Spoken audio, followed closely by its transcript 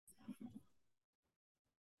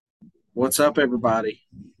What's up, everybody?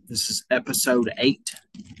 This is episode 8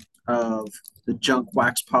 of the Junk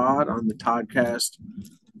Wax Pod on the Podcast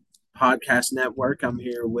Network. I'm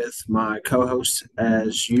here with my co host,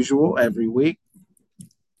 as usual, every week,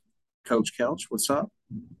 Coach Kelch. What's up?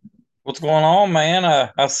 What's going on, man?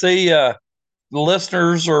 I see the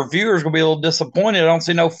listeners or viewers gonna be a little disappointed. I don't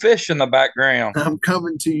see no fish in the background. I'm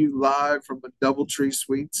coming to you live from the Doubletree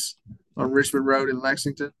Suites on Richmond Road in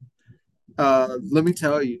Lexington. Let me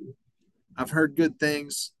tell you, I've heard good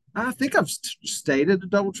things. I think I've stayed at a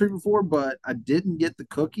Doubletree before, but I didn't get the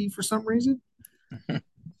cookie for some reason.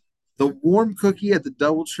 The warm cookie at the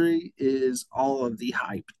Doubletree is all of the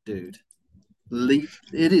hype, dude.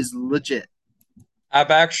 It is legit. I've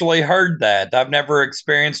actually heard that. I've never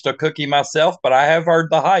experienced a cookie myself, but I have heard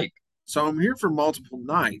the hype. So I'm here for multiple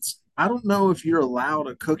nights. I don't know if you're allowed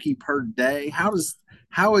a cookie per day. How is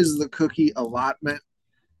the cookie allotment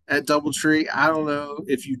at Doubletree? I don't know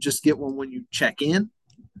if you just get one when you check in.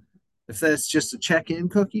 If that's just a check-in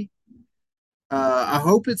cookie. I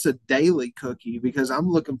hope it's a daily cookie because I'm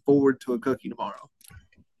looking forward to a cookie tomorrow.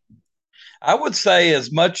 I would say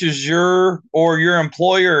as much as your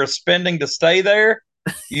employer is spending to stay there,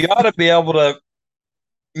 you ought to be able to,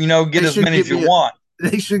 They get as should many give as you me a want.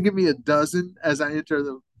 they should give me a dozen as I enter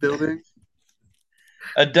the building.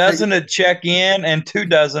 A Take dozen at check in and 2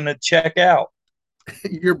 dozen at check out.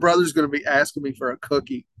 your brother's going to be asking me for a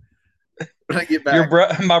cookie when I get Your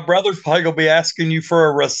back. my brother's probably gonna be asking you for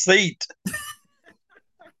a receipt.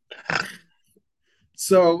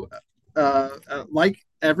 So, like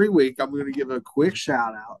every week, I'm going to give a quick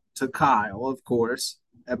shout out to Kyle, of course,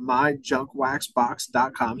 at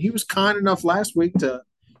myjunkwaxbox.com. He was kind enough last week to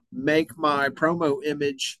make my promo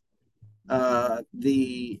image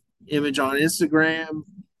the image on Instagram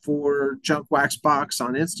for Junk Wax Box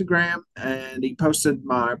on Instagram, and he posted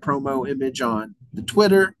my promo image on the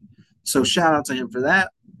Twitter. So shout out to him for that.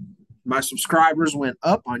 My subscribers went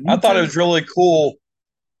up on I thought it YouTube. was really cool.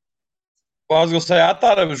 Well, I was gonna say I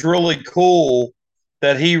thought it was really cool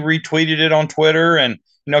that he retweeted it on Twitter and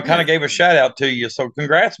kind Yeah, of gave a shout out to you. So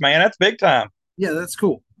congrats, man. That's big time. yeah, that's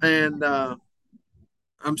cool. And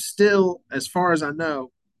I'm still, as far as I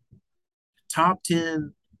know, top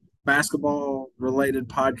 10 basketball related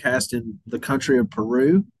podcast in the country of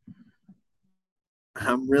Peru.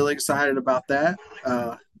 I'm really excited about that.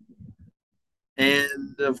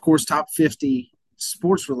 And of course, top 50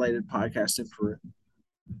 sports related podcast in Peru.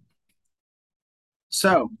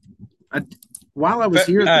 So, I, while I was But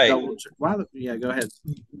here at the hey, yeah, go ahead.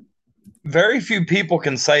 very few people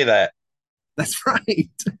can say that. That's right.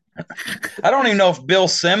 I don't even know if Bill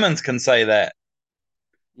Simmons can say that.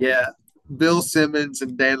 Yeah, Bill Simmons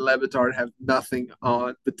and Dan Levitard have nothing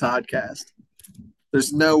on the podcast.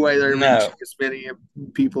 There's no way they're reaching No, as many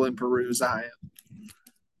people in Peru as I am.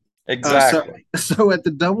 Uh, so, exactly. so at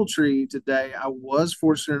the DoubleTree today, I was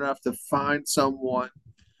fortunate enough to find someone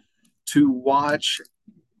to watch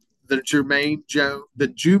the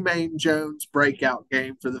Jermaine Jones breakout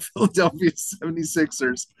game for the Philadelphia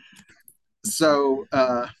 76ers. So,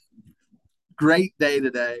 great day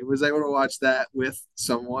today. Was able to watch that with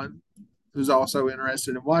someone who's also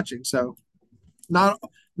interested in watching. So, not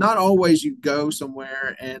not always you go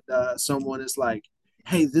somewhere and someone is like,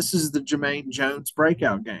 "Hey, this is the Jermaine Jones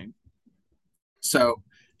breakout game." So,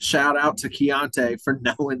 shout out to Keontae for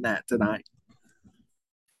knowing that tonight.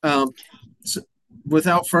 Um, so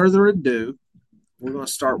without further ado, we're going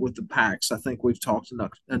to start with the packs. I think we've talked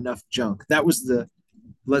enough junk. That was the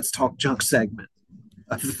Let's Talk Junk segment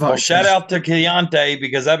of the Well, shout podcast. out to Keontae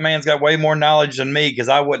because that man's got way more knowledge than me because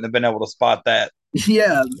I wouldn't have been able to spot that.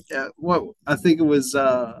 Yeah, what I think it was,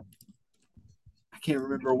 I can't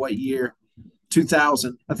remember what year,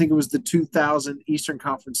 2000. I think it was the 2000 Eastern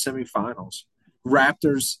Conference semifinals,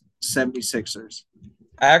 Raptors 76ers.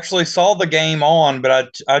 I actually saw the game on,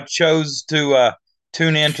 but I chose to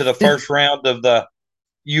tune into the first round of the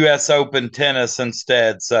U.S. Open tennis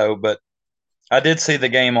instead. So, but I did see the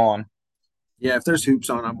game on. Yeah, if there's hoops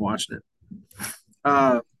on, I'm watching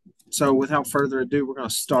it. So without further ado, we're going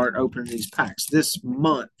to start opening these packs. This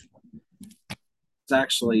month is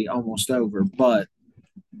actually almost over, but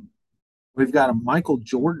we've got a Michael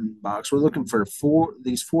Jordan box. We're looking for four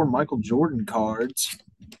Michael Jordan cards.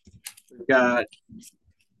 We've got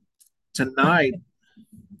tonight.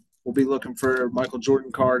 We'll be looking for a Michael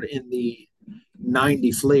Jordan card in the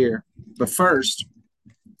 90 Fleer. But first,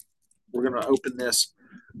 we're going to open this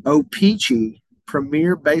O-Pee-Chee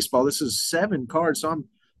Premier Baseball. This is 7 cards, so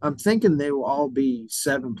I'm thinking they will all be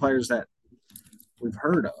 7 players that we've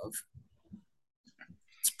heard of.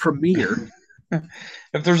 It's Premier.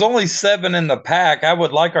 If there's only 7 in the pack, I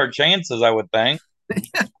would like our chances, I would think.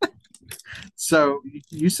 So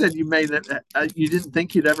you said you made it. You didn't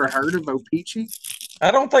think you'd ever heard of O-Pee-Chee? I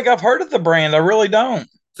don't think I've heard of the brand. I really don't.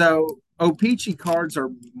 So O-Pee-Chee cards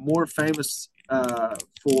are more famous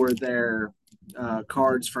for their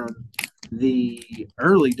cards from the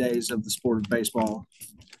early days of the sport of baseball.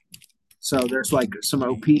 So there's like some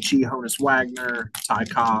O-Pee-Chee, Honus Wagner, Ty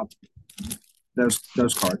Cobb, those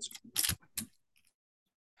cards.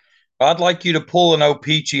 I'd like you to pull an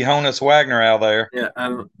O-Pee-Chee Honus Wagner out there. Yeah, I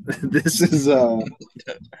don't. This is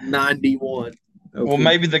 91. Well,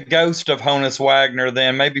 maybe the ghost of Honus Wagner.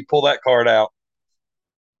 Then maybe pull that card out.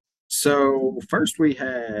 So first we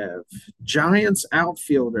have Giants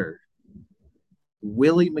outfielder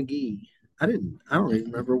Willie McGee. I don't even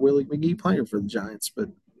remember Willie McGee playing for the Giants, but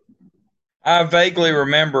I vaguely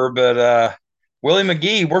remember, but Willie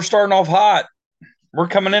McGee, we're starting off hot. We're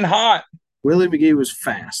coming in hot. Willie McGee was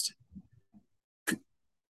fast.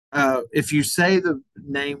 If you say the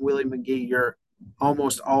name Willie McGee, you're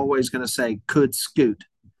almost always going to say could scoot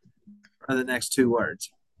are the next two words.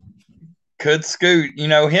 Could scoot. You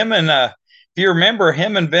know, him and if you remember,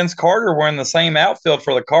 him and Vince Carter were in the same outfield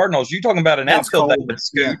for the Cardinals. You talking about an Vince outfield Coleman. that could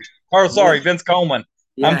scoot. Yeah. Or sorry, yeah. Vince Coleman.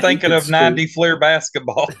 Yeah, I'm thinking of 90 Fleer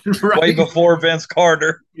basketball right. Way before Vince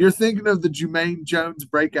Carter. You're thinking of the Jermaine Jones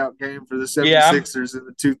breakout game for the 76ers in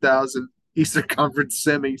the 2000 Eastern Conference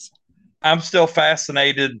semis. I'm still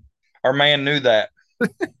fascinated. Our man knew that.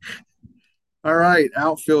 All right,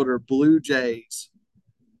 outfielder, Blue Jays.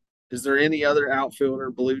 Is there any other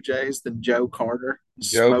outfielder, Blue Jays, than Joe Carter?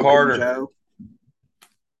 Joe Carter.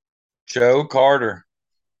 Joe Carter.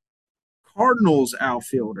 Cardinals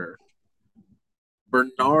outfielder,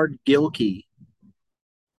 Bernard Gilkey.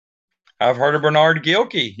 I've heard of Bernard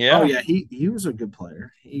Gilkey. Yeah. Oh, yeah. He was a good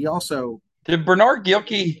player. He also. Did Bernard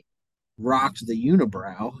Gilkey rocked the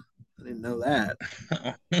unibrow? I didn't know that.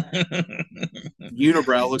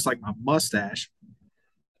 Unibrow looks like my mustache.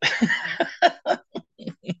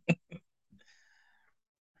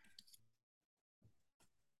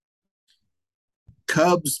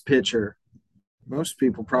 Cubs pitcher. Most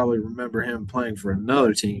people probably remember him playing for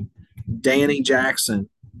another team. Danny Jackson.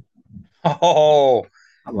 Oh,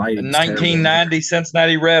 I like 1990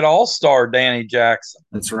 Cincinnati Red All-Star Danny Jackson.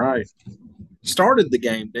 That's right. Started the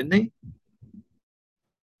game, didn't he?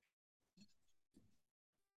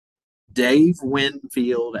 Dave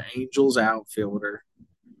Winfield, Angels outfielder.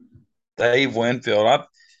 Dave Winfield.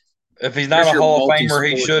 If he's not a Hall of Famer,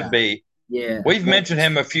 he should be. Yeah. We've mentioned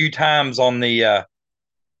him a few times on the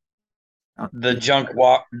junk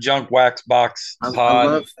wax box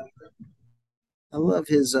pod. I love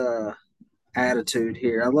his attitude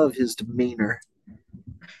here. I love his demeanor.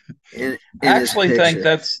 I actually think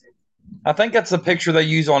that's the picture they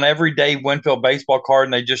use on every Dave Winfield baseball card,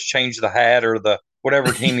 and they just change the hat or the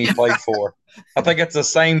whatever team he played for. I think it's the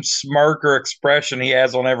same smirk or expression he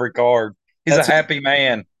has on every card. He's a happy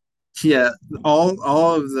man. Yeah, all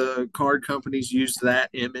of the card companies use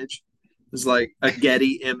that image. It's like a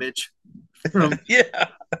Getty image. Yeah.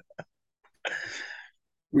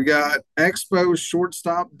 We got Expos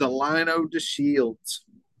shortstop Delino DeShields.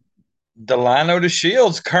 Delino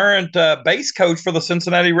DeShields, current base coach for the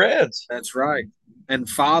Cincinnati Reds. That's right. And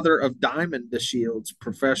father of Diamond DeShields,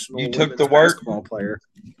 professional basketball player.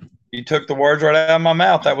 You took the words right out of my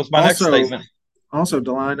mouth. That was my next statement. Also,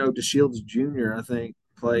 Delino DeShields Jr., I think,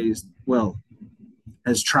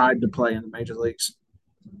 has tried to play in the major leagues.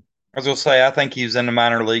 I was going to say, I think he's in the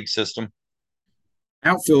minor league system.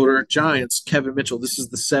 Outfielder, Giants, Kevin Mitchell. This is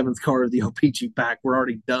the 7th card of the O-Pee-Chee pack. We're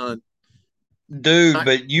already done. Dude,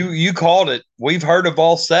 but you called it. We've heard of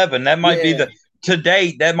all 7. That might be to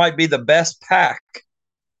date, that might be the best pack.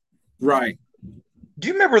 Right. Do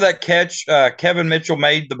you remember that catch Kevin Mitchell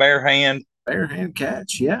made, the bare hand? Bare hand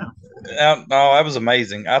catch, yeah. Oh, that was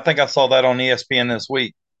amazing. I think I saw that on ESPN this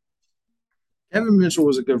week. Kevin Mitchell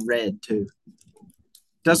was a good Red, too.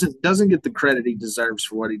 Doesn't get the credit he deserves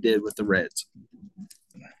for what he did with the Reds.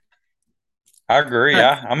 I agree.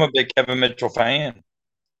 I'm a big Kevin Mitchell fan.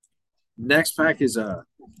 Next pack is a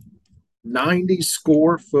 90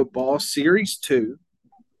 score football Series 2.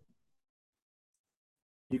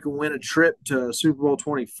 You can win a trip to Super Bowl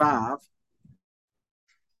 25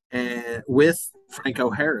 and with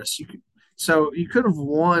Franco Harris. You could have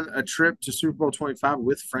won a trip to Super Bowl 25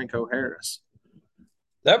 with Franco Harris.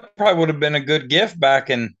 That probably would have been a good gift back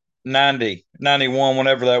in 90, 91,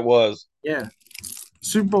 whenever that was. Yeah.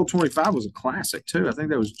 Super Bowl 25 was a classic, too. I think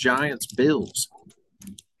that was Giants-Bills.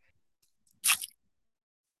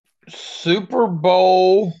 Super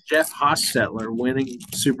Bowl. Jeff Hostetler winning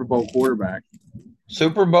Super Bowl quarterback.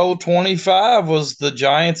 Super Bowl 25 was the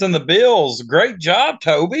Giants and the Bills. Great job,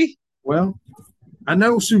 Toby. Well, I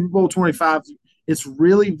know Super Bowl 25, it's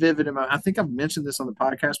really vivid in my. I think I've mentioned this on the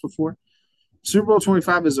podcast before. Super Bowl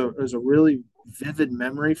 25 is a really vivid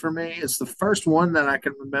memory for me. It's the first one that I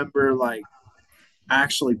can remember like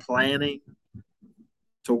actually planning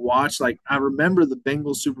to watch. Like I remember the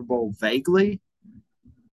Bengals Super Bowl vaguely.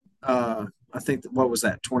 I think what was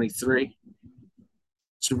that 23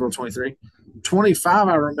 Super Bowl 23, 25.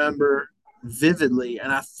 I remember vividly,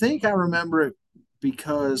 and I think I remember it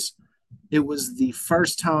because it was the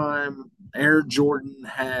first time Air Jordan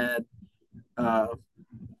had uh,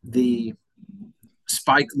 the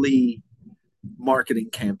Spike Lee marketing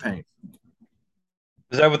campaign.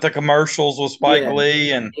 Is that with the commercials with Spike Yeah,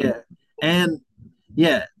 Lee? And yeah, and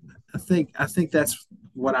yeah, I think that's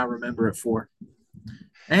what I remember it for.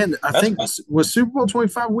 And I that's think was Super Bowl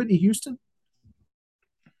 25 Whitney Houston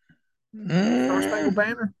Star mm, Spangled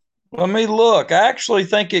Banner. let me look. I actually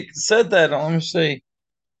think it said that. Let me see.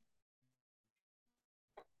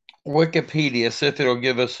 Wikipedia, see if it'll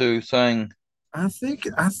give us who sang I think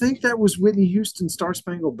that was Whitney Houston Star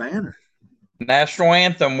Spangled Banner. national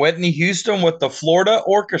anthem. Whitney Houston with the Florida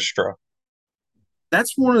Orchestra.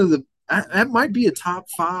 That's one of the that might be a top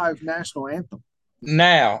five national anthem.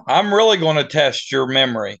 Now, I'm really going to test your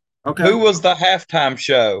memory. Okay. Who was the halftime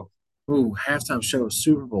show? Ooh, halftime show of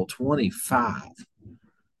Super Bowl 25.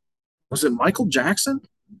 Was it Michael Jackson?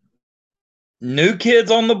 New Kids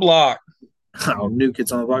on the Block. Oh, New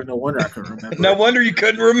Kids on the Block. No wonder I couldn't remember No it. wonder you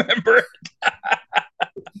couldn't remember it.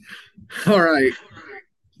 All right.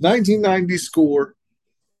 1990 score,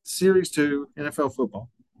 Series 2, NFL football.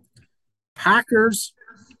 Packers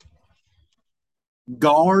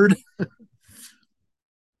guard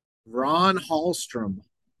Ron Hallstrom.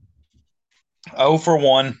 0 for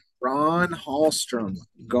 1. Ron Hallstrom,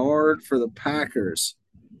 guard for the Packers.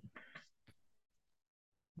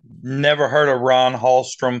 Never heard of Ron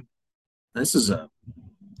Hallstrom. This is a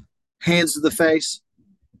hands to the face,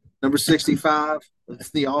 number 65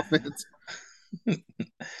 of the offense.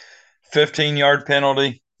 15-yard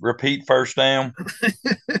penalty. Repeat first down.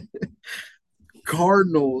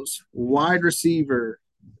 Cardinals wide receiver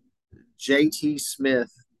JT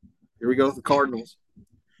Smith. Here we go with the Cardinals.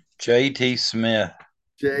 JT Smith.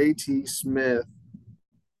 JT Smith.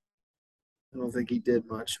 I don't think he did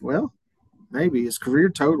much. Well, maybe his career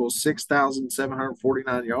total is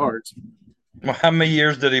 6,749 yards. Well, how many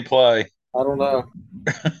years did he play? I don't know.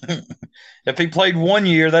 If he played 1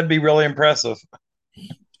 year, that'd be really impressive.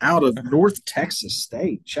 Out of North Texas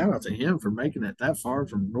State. Shout out to him for making it that far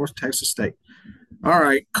from North Texas State. All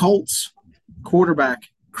right, Colts quarterback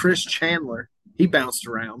Chris Chandler. He bounced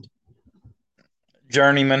around.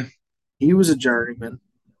 Journeyman. He was a journeyman.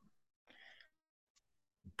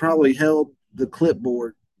 Probably held the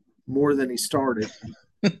clipboard more than he started.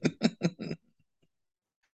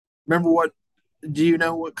 Remember what? Do you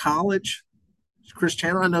know what college Chris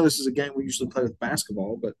Chandler? I know this is a game we usually play with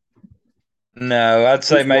basketball, but No, I'd it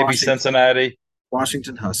say was maybe Cincinnati.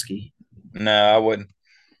 Washington Husky. No, I wouldn't.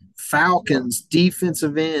 Falcons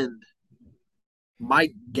defensive end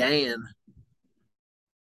Mike Gann,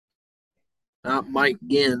 not Mike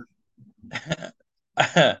Ginn.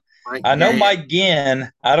 Mike I know Gann. Mike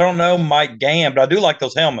Ginn. I don't know Mike Gann, but I do like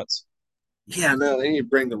those helmets. Yeah, no, they need to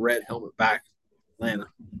bring the red helmet back, Atlanta.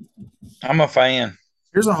 I'm a fan.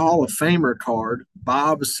 Here's a Hall of Famer card,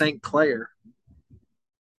 Bob St. Clair.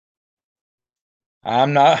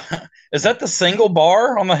 I'm not. Is that the single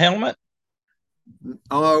bar on the helmet?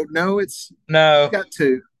 Oh no, it's No, got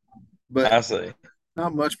two, but I see.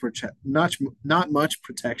 not much protection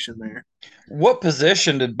there. What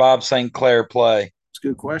position did Bob St. Clair play? It's a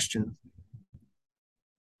good question.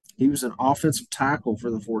 He was an offensive tackle for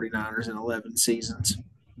the 49ers in 11 seasons.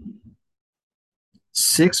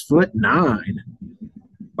 6'9",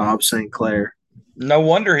 Bob St. Clair. No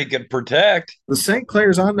wonder he could protect. The St.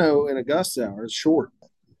 Clairs I know in Augusta are short.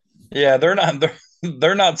 Yeah, they're not.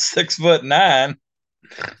 They're not 6'9".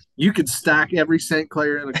 You could stack every St.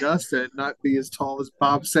 Clair in Augusta and not be as tall as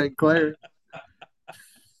Bob St. Clair.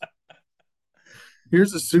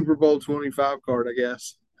 Here's a Super Bowl 25 card, I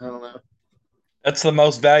guess. I don't know. That's the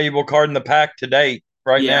most valuable card in the pack to date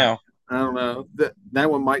right Yeah, now. I don't know. That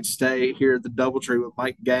one might stay here at the DoubleTree with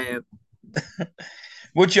Mike Gann.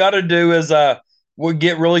 What you ought to do is we'll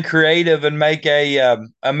get really creative and make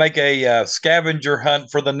a scavenger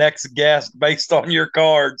hunt for the next guest based on your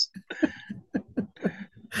cards.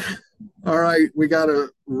 All right, we got a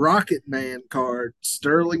Rocket Man card,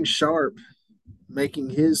 Sterling Sharp, making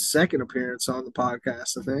his second appearance on the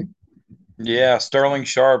podcast, I think. Yeah, Sterling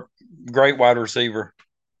Sharp, great wide receiver.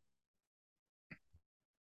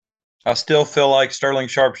 I still feel like Sterling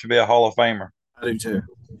Sharp should be a Hall of Famer. I do too.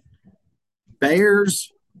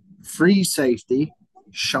 Bears Free safety,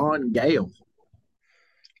 Shaun Gayle.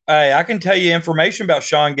 Hey, I can tell you information about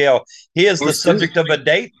Sean Gale. He is the Let's do it. subject of a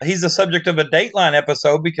date. He's the subject of a Dateline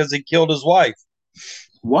episode because he killed his wife.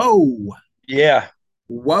 Whoa. Yeah,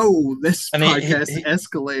 Whoa. This and podcast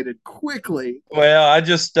escalated quickly. well,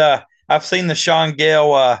 I've seen the Sean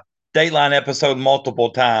Gale Dateline episode multiple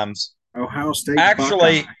times. Ohio State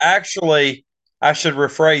Buckeye. Actually, I should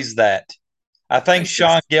rephrase that. I think Thank you.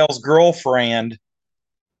 Sean Gale's girlfriend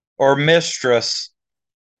or mistress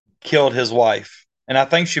killed his wife, and I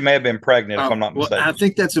think she may have been pregnant, if I'm not Well, I mistaken.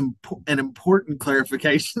 think that's an important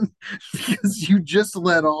clarification because you just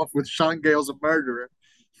let off with Sean Gale's a murderer.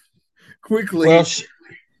 Well, Quickly,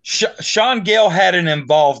 Sean Gale had an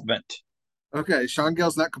involvement, okay, Sean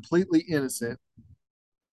Gale's not completely innocent.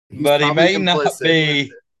 He's but he probably may not complicit,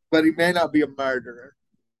 be. but he may not be a murderer.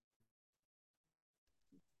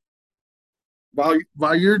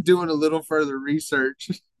 While you're doing a little further research,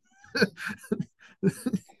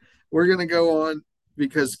 we're gonna go on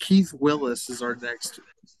because Keith Willis is our next.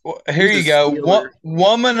 Well, here He's a you go.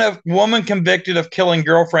 Steeler. Woman convicted of killing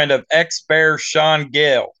girlfriend of ex-bear Sean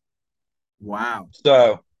Gale. Wow.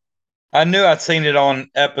 So I knew I'd seen it on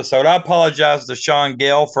episode. I apologize to Sean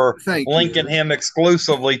Gale for Thank linking you. him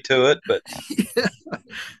exclusively to it, but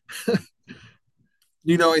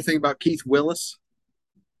You know anything about Keith Willis,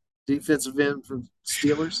 defensive end for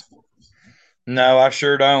Steelers? no, I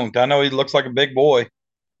sure don't. I know he looks like a big boy.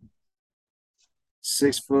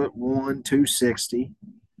 6'1", 260,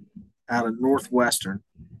 out of Northwestern.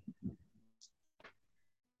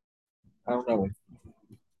 I don't know.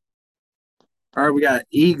 All right, we got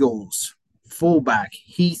Eagles fullback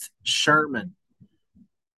Heath Sherman.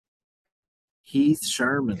 Heath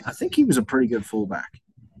Sherman. I think he was a pretty good fullback.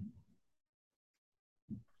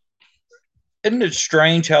 Isn't it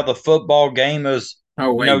strange how the football game is,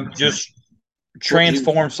 Oh wait, just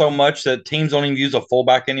transformed so much that teams don't even use a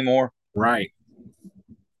fullback anymore? Right.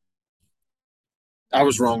 I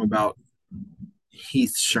was wrong about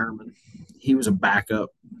Heath Sherman. He was a backup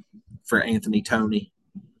for Anthony Toney.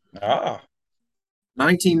 Ah,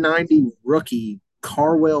 1990 rookie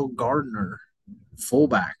Carwell Gardner,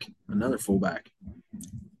 fullback, another fullback.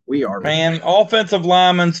 We are man, offensive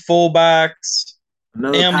linemen, fullbacks,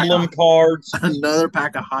 emblem cards. Another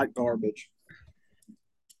pack of hot garbage.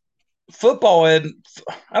 Football, I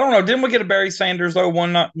don't know. Didn't we get a Barry Sanders though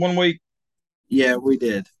one week? Yeah, we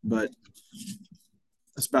did, but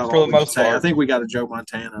that's about For all the we can most say. I part, think we got a Joe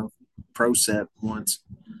Montana pro set once.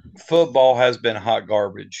 football has been hot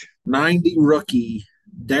garbage. 90 rookie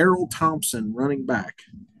Daryl Thompson, running back.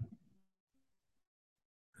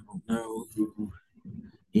 I don't know who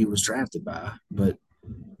he was drafted by, but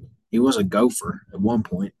he was a gopher at one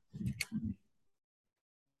point.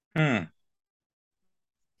 Hmm.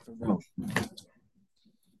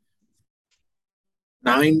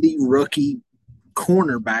 90 rookie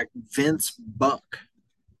cornerback Vince Buck.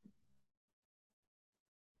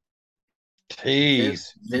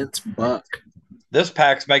 Jeez. Vince Buck. This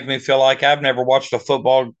pack's making me feel like I've never watched a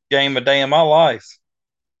football game a day in my life.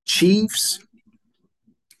 Chiefs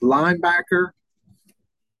linebacker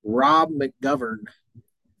Rob McGovern.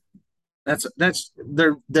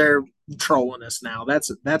 They're trolling us now. That's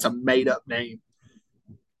a made up name.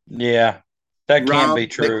 Yeah, that can't Rob be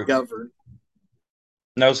true. McGovern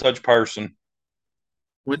No such person.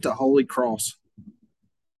 went to Holy Cross.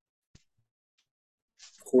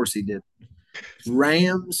 Of course he did.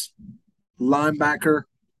 Rams linebacker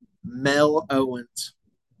Mel Owens.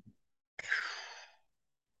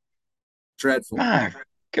 Dreadful. My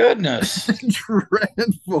goodness.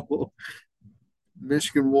 Dreadful.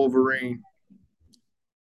 Michigan Wolverine.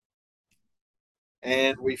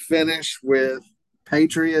 And we finish with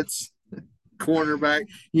Patriots cornerback.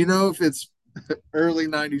 You know, if it's early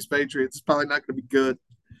 90s Patriots, it's probably not going to be good.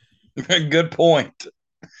 Good point.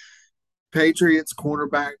 Patriots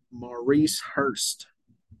cornerback Maurice Hurst.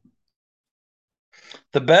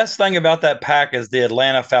 The best thing about that pack is the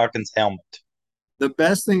Atlanta Falcons helmet. The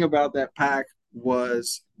best thing about that pack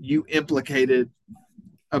was you implicated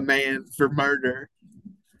a man for murder.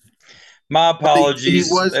 My apologies.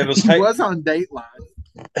 He was on Dateline.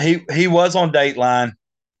 He was on Dateline.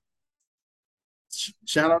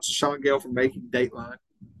 Shout out to Sean Gale for making Dateline.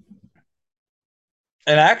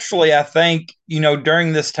 And actually, I think,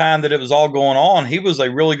 during this time that it was all going on, he was a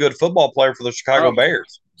really good football player for the Chicago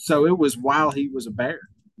Bears. So it was while he was a Bear.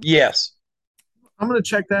 Yes. I'm going to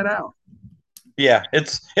check that out. Yeah,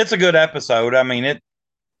 it's a good episode. I mean,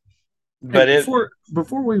 before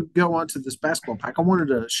we go on to this basketball pack, I wanted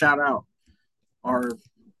to shout out our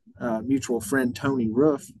mutual friend Tony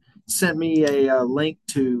Roof. Sent me a link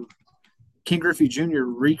to King Griffey Jr.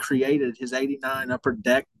 recreated his '89 Upper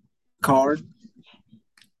Deck card.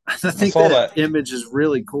 I I think saw that that. image is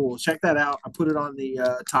really cool. Check that out. I put it on the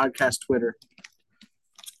Toddcast Twitter.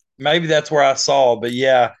 Maybe that's where I saw, but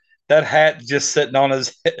yeah, that hat just sitting on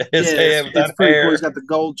his Yeah, head with it's that pretty cool. He's hair. got the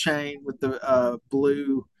gold chain with the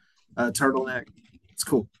blue turtleneck. It's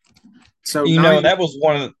cool. So You know, 90,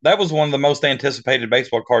 that was one of the most anticipated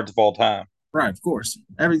baseball cards of all time. right, of course.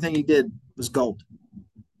 Everything he did was gold.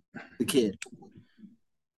 The kid.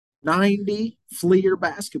 90 Fleer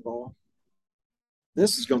basketball.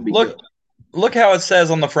 This is going to be Look, good. look how it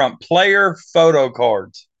says on the front, player photo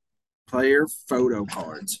cards. Player photo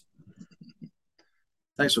cards.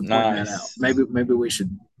 Thanks for pointing that out. Nice. Maybe we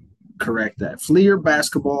should correct that. Fleer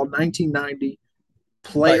basketball 1990 Like,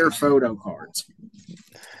 player photo cards.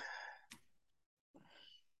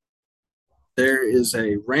 There is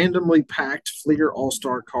a randomly packed Fleer All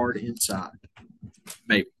Star card inside.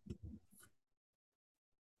 Maybe.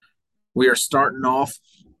 We are starting off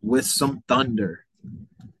with some thunder.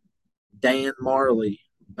 Dan Marley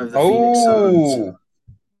of the Phoenix Suns. oh,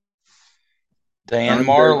 Dan Thunder,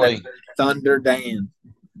 Marley. Thunder Dan.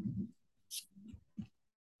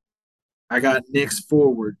 I got Knicks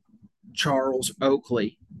forward, Charles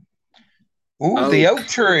Oakley. Ooh, the Oak. oak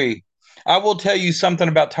tree. I will tell you something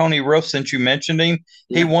about Tony Roof since you mentioned him.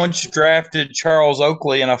 He Yeah, once drafted Charles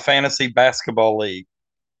Oakley in a fantasy basketball league.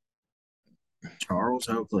 Charles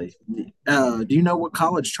Oakley. Do you know what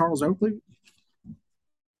college Charles Oakley?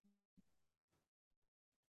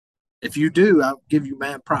 If you do, I'll give you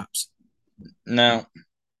mad props. No.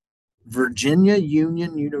 Virginia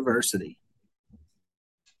Union University.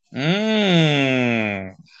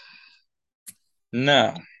 Mm,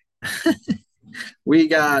 no. We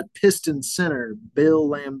got Piston center Bill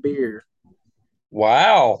Lambier.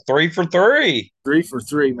 Wow. 3 for 3. 3 for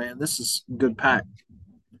 3, man. This is a good pack.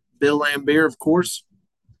 Bill Lambier, of course,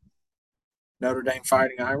 Notre Dame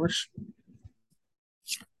Fighting Irish.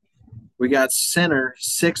 We got center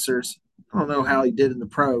Sixers. I don't know how he did in the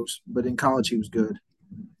pros, but in college he was good.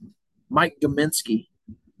 Mike Gaminsky.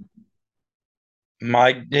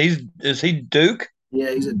 Mike, is he Duke?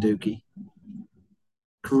 Yeah, he's a Dookie.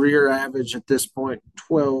 Career average at this point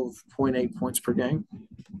 12.8 points per game.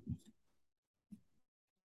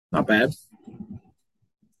 Not bad.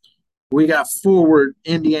 We got forward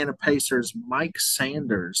Indiana Pacers Mike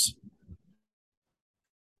Sanders.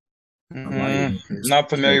 I like it. Not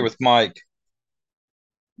familiar with Mike.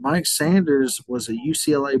 Mike Sanders was a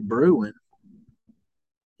UCLA Bruin.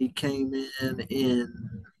 He came in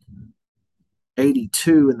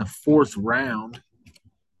 '82 in the fourth round,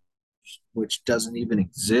 which doesn't even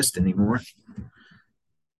exist anymore.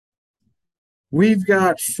 We've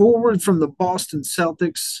got forward from the Boston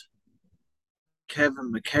Celtics,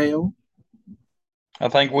 Kevin McHale. I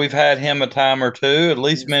think we've had him a time or two, at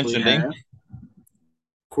least Yes, we mentioned him. have.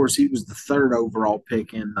 Of course, he was the third overall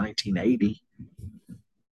pick in 1980.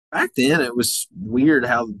 Back then, it was weird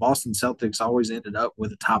how the Boston Celtics always ended up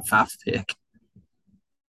with a top 5 pick.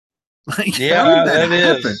 Like, how did Yeah, that that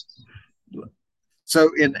happen? is. So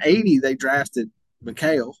in '80, they drafted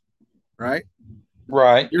McHale, right?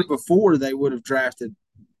 Right. The year before, they would have drafted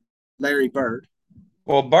Larry Bird.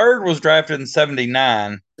 Well, Bird was drafted in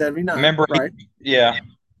 79. 79, Remember, right? yeah.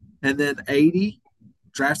 And then '80,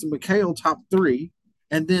 drafted McHale top 3.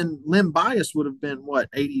 And then Lim Bias would have been what,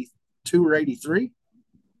 '82 or '83?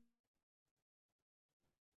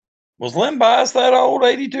 Was Len Bias that old,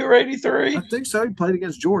 82 or I 83? think so. He played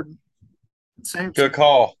against Jordan and Good Sampson.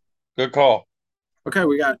 call. Good call. Okay,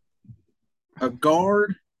 we got a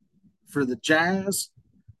guard for the Jazz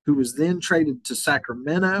who was then traded to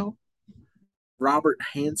Sacramento, Robert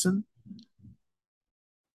Hansen.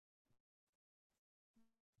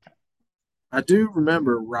 I do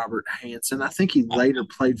remember Robert Hansen. I think he later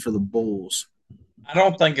played for the Bulls. I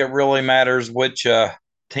don't think it really matters which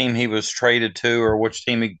team he was traded to or which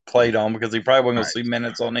team he played on because he probably wasn't going to Right. see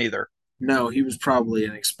minutes on either. No, he was probably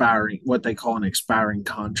an expiring, what they call an expiring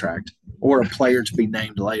contract, or a player to be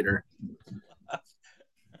named later.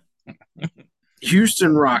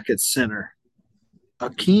 Houston Rockets center,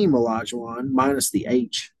 Akeem Olajuwon, minus the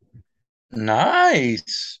H.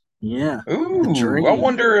 Nice. Yeah, the Ooh, I dream.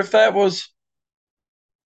 wonder if that was.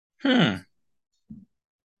 Hmm.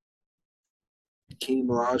 Akeem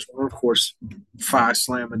Olajuwon, of course, Phi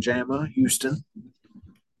Slamma Jamma, Houston.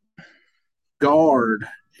 Guard,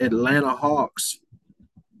 Atlanta Hawks,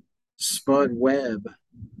 Spud Webb.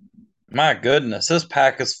 My goodness, this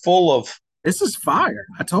pack is full of. This is fire.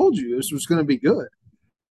 I told you this was going to be good.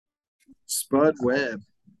 Spud Webb.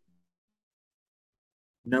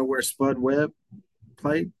 Know where Spud Webb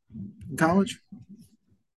played in college?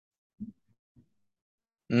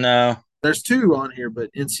 No. There's two on here,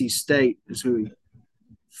 but NC State is who he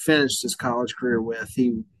finished his college career with.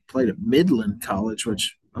 He played at Midland College,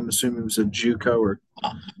 which I'm assuming was a JUCO or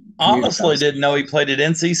community Honestly, college. didn't know he played at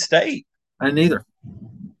NC State. I neither.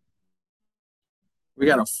 We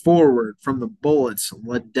got a forward from the Bullets,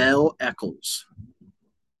 Liddell Eccles.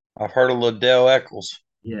 I've heard of Liddell Eccles.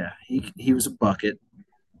 Yeah, he was a bucket.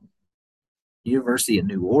 University of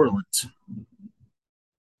New Orleans.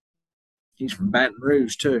 He's from Baton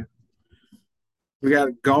Rouge too. We got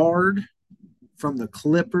a guard from the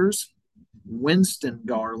Clippers, Winston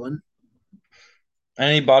Garland.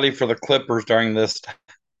 Anybody for the Clippers during this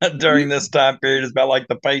during this time period is about like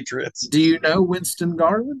the Patriots. Do you know Winston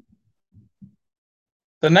Garland?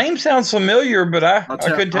 The name sounds familiar, but I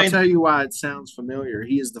couldn't I'll tell you why it sounds familiar.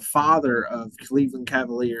 He is the father of Cleveland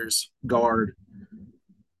Cavaliers guard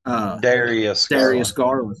Darius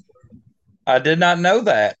Garland. I did not know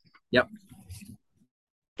that. Yep.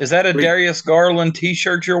 Is that a Darius Garland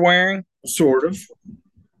T-shirt you're wearing? Sort of.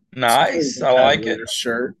 Nice. I like it.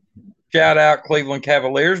 Shirt. Shout out Cleveland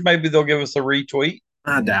Cavaliers. Maybe they'll give us a retweet.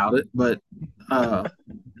 I doubt it, but I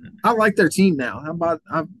like their team now.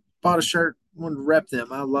 I bought a shirt, wanted to rep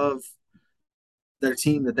them. I love their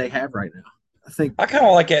team that they have right now. I kind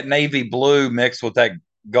of like that navy blue mixed with that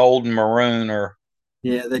gold and maroon. Or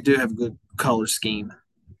yeah, they do have a good color scheme.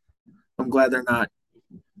 I'm glad they're not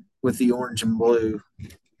with the orange and blue.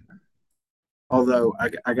 Although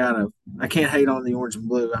I can't hate on the orange and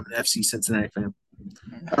blue. I'm an FC Cincinnati fan.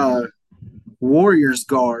 Warriors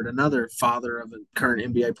guard, another father of a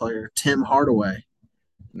current NBA player, Tim Hardaway.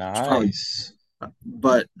 Nice.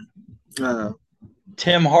 But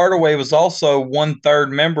Tim Hardaway was also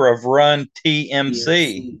 1/3 member of Run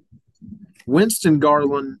TMC. Winston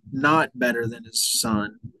Garland, not better than his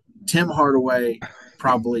son. Tim Hardaway,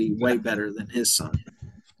 probably way better than his son.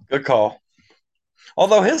 Good call.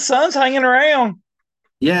 Although his son's hanging around.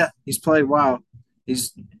 Yeah, he's played well.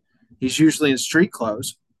 He's usually in street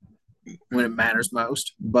clothes when it matters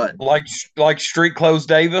most, but like Street Clothes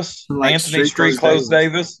Davis, like Anthony Street Clothes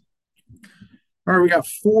Davis. All right, we got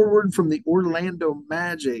forward from the Orlando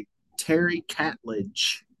Magic, Terry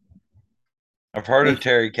Catledge. I've heard of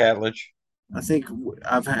Terry Catledge. I think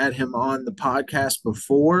I've had him on the podcast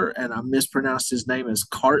before, and I mispronounced his name as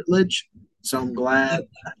Cartledge. So I'm glad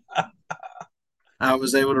I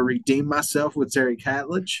was able to redeem myself with Terry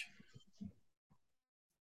Catledge.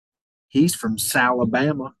 He's from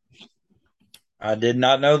Alabama. I did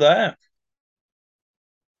not know that.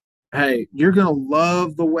 Hey, you're going to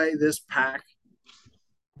love the way this pack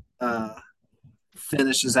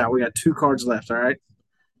finishes out. We got 2 cards left, all right?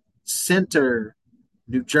 Center,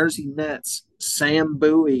 New Jersey Nets, Sam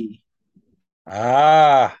Bowie.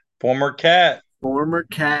 Former Cat. Former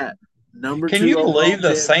Cat. Number 2. Can you believe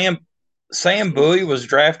that Sam Bowie was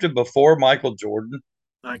drafted before Michael Jordan?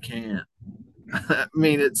 I can't. I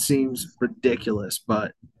mean, it seems ridiculous,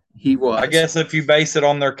 but he was. I guess if you base it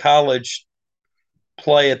on their college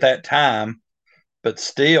play at that time, but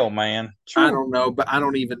still, man. I don't know, but I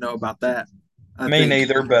don't even know about that. Me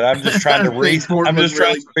neither, but I'm just trying to reason. I'm just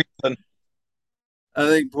trying to reason. I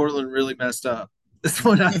think Portland really messed up. That's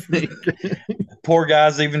what I think. Poor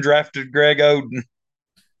guys even drafted Greg Oden.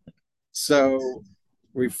 So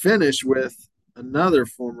we finish with another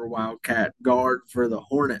former Wildcat guard for the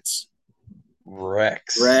Hornets.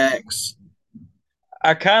 Rex.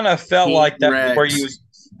 I kind of felt like that Rex. Where you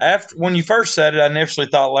after when you first said it, I initially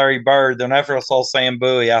thought Larry Bird. Then after I saw Sam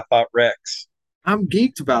Bowie, I thought Rex. I'm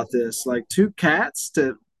geeked about this. Like 2 cats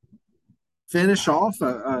to finish off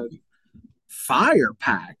a fire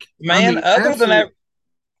pack. Man, I mean, other than that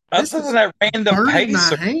random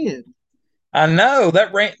pacer. I know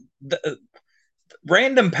that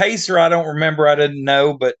random pacer. I don't remember. I didn't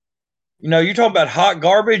know, but you're talking about hot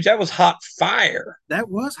garbage. That was hot fire. That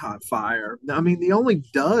was hot fire. I mean, the only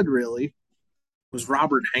dud really was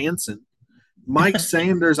Robert Hansen. Mike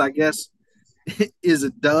Sanders, I guess, is a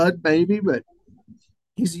dud, maybe, but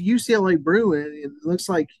he's a UCLA Bruin. It looks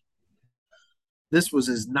like this was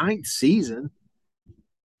his 9th season.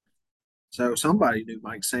 So somebody knew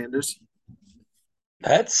Mike Sanders.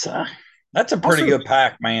 That's a pretty good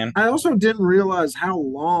pack, man. I also didn't realize how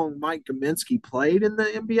long Mike Gaminsky played in the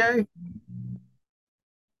NBA.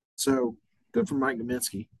 So good for Mike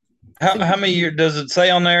Gaminsky. How many years does it say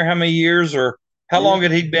on there? How many years or how long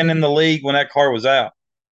had he been in the league when that card was out?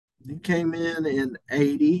 He came in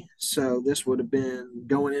 80, so this would have been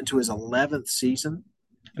going into his 11th season.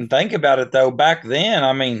 And think about it, though. Back then,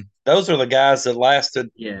 I mean, those are the guys that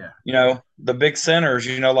lasted. Yeah. The big centers.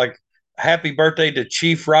 Like happy birthday to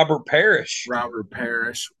Chief Robert Parrish. Robert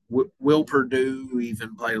Parrish. Will Purdue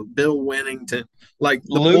even play? Bill Winnington. Like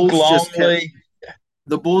Luke Longley,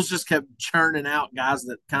 the Bulls just kept churning out guys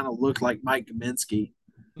that kind of looked like Mike Kaminsky.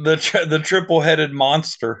 the triple headed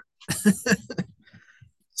monster.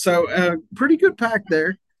 So pretty good pack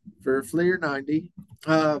there for Fleer 90.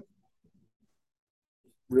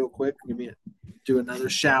 Real quick, give me do another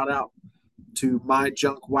shout out to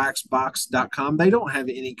myjunkwaxbox.com. They don't have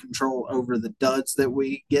any control over the duds that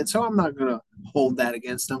we get, so I'm not going to hold that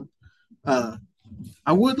against them. I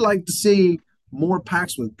would like to see more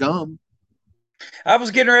packs with gum. I was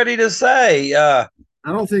getting ready to say, I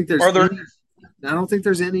don't think there's are there? any. I don't think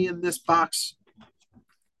there's any in this box.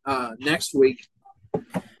 Next week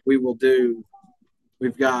we will do.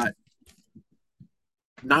 We've got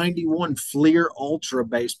 91 Fleer Ultra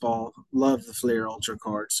baseball. Love the Fleer Ultra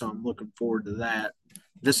card, so I'm looking forward to that.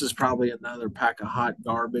 This is probably another pack of hot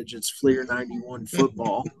garbage. It's Fleer 91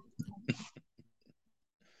 football.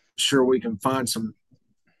 Sure, we can find some.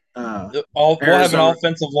 We'll have an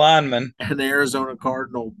offensive lineman, an Arizona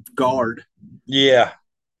Cardinal guard. Yeah,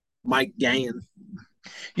 Mike Gann.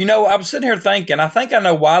 You know, I'm sitting here thinking. I think I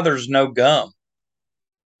know why there's no gum.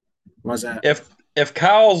 Why's that? If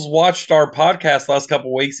Kyle's watched our podcast last couple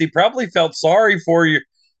of weeks, he probably felt sorry for you.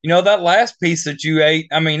 You know, that last piece that you ate,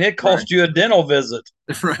 I mean, it cost you a dental visit.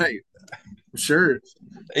 Right. Sure.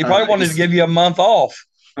 He probably wanted to give you a month off.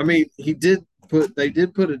 I mean, they did put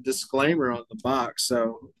a disclaimer on the box,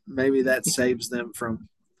 so maybe that saves them from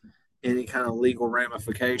any kind of legal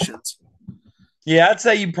ramifications. Yeah, I'd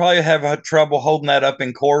say you probably have trouble holding that up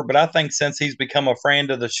in court, but I think since he's become a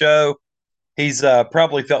friend of the show, he's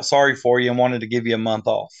probably felt sorry for you and wanted to give you a month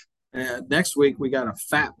off. Next week, we got a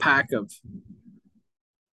fat pack of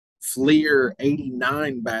Fleer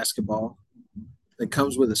 89 basketball that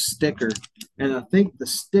comes with a sticker. And I think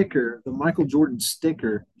the Michael Jordan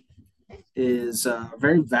sticker, is a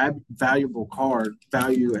very valuable card.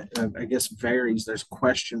 Value, I guess, varies. There's a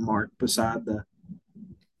question mark beside the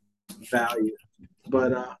value.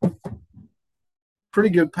 But pretty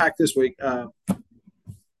good pack this week.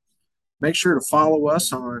 Make sure to follow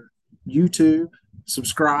us on YouTube,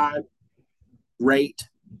 subscribe, rate,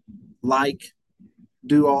 like,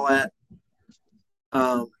 do all that.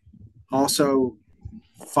 Also,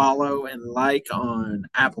 follow and like on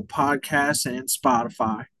Apple Podcasts and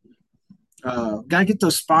Spotify. Gotta get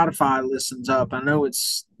those Spotify listens up. I know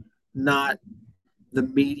it's not the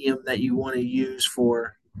medium that you want to use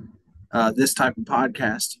for this type of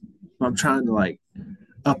podcast. I'm trying to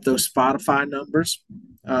up those Spotify numbers.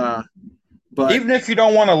 But even if you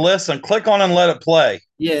don't want to listen, click on and let it play.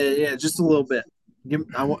 Yeah, just a little bit.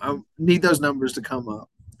 I need those numbers to come up.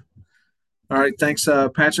 All right, thanks,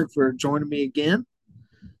 Patrick, for joining me again.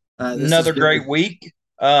 Another great week.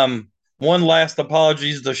 One last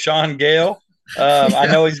apologies to Shaun Gayle. I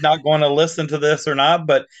know he's not going to listen to this or not,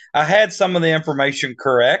 but I had some of the information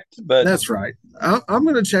correct. But that's right. I'm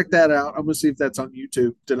going to check that out. I'm going to see if that's on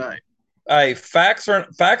YouTube tonight. Hey, facts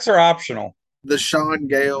are optional. The Shaun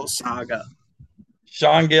Gayle saga.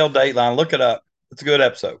 Shaun Gayle Dateline. Look it up. It's a good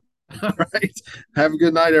episode. All right. Have a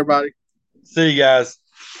good night, everybody. See you guys.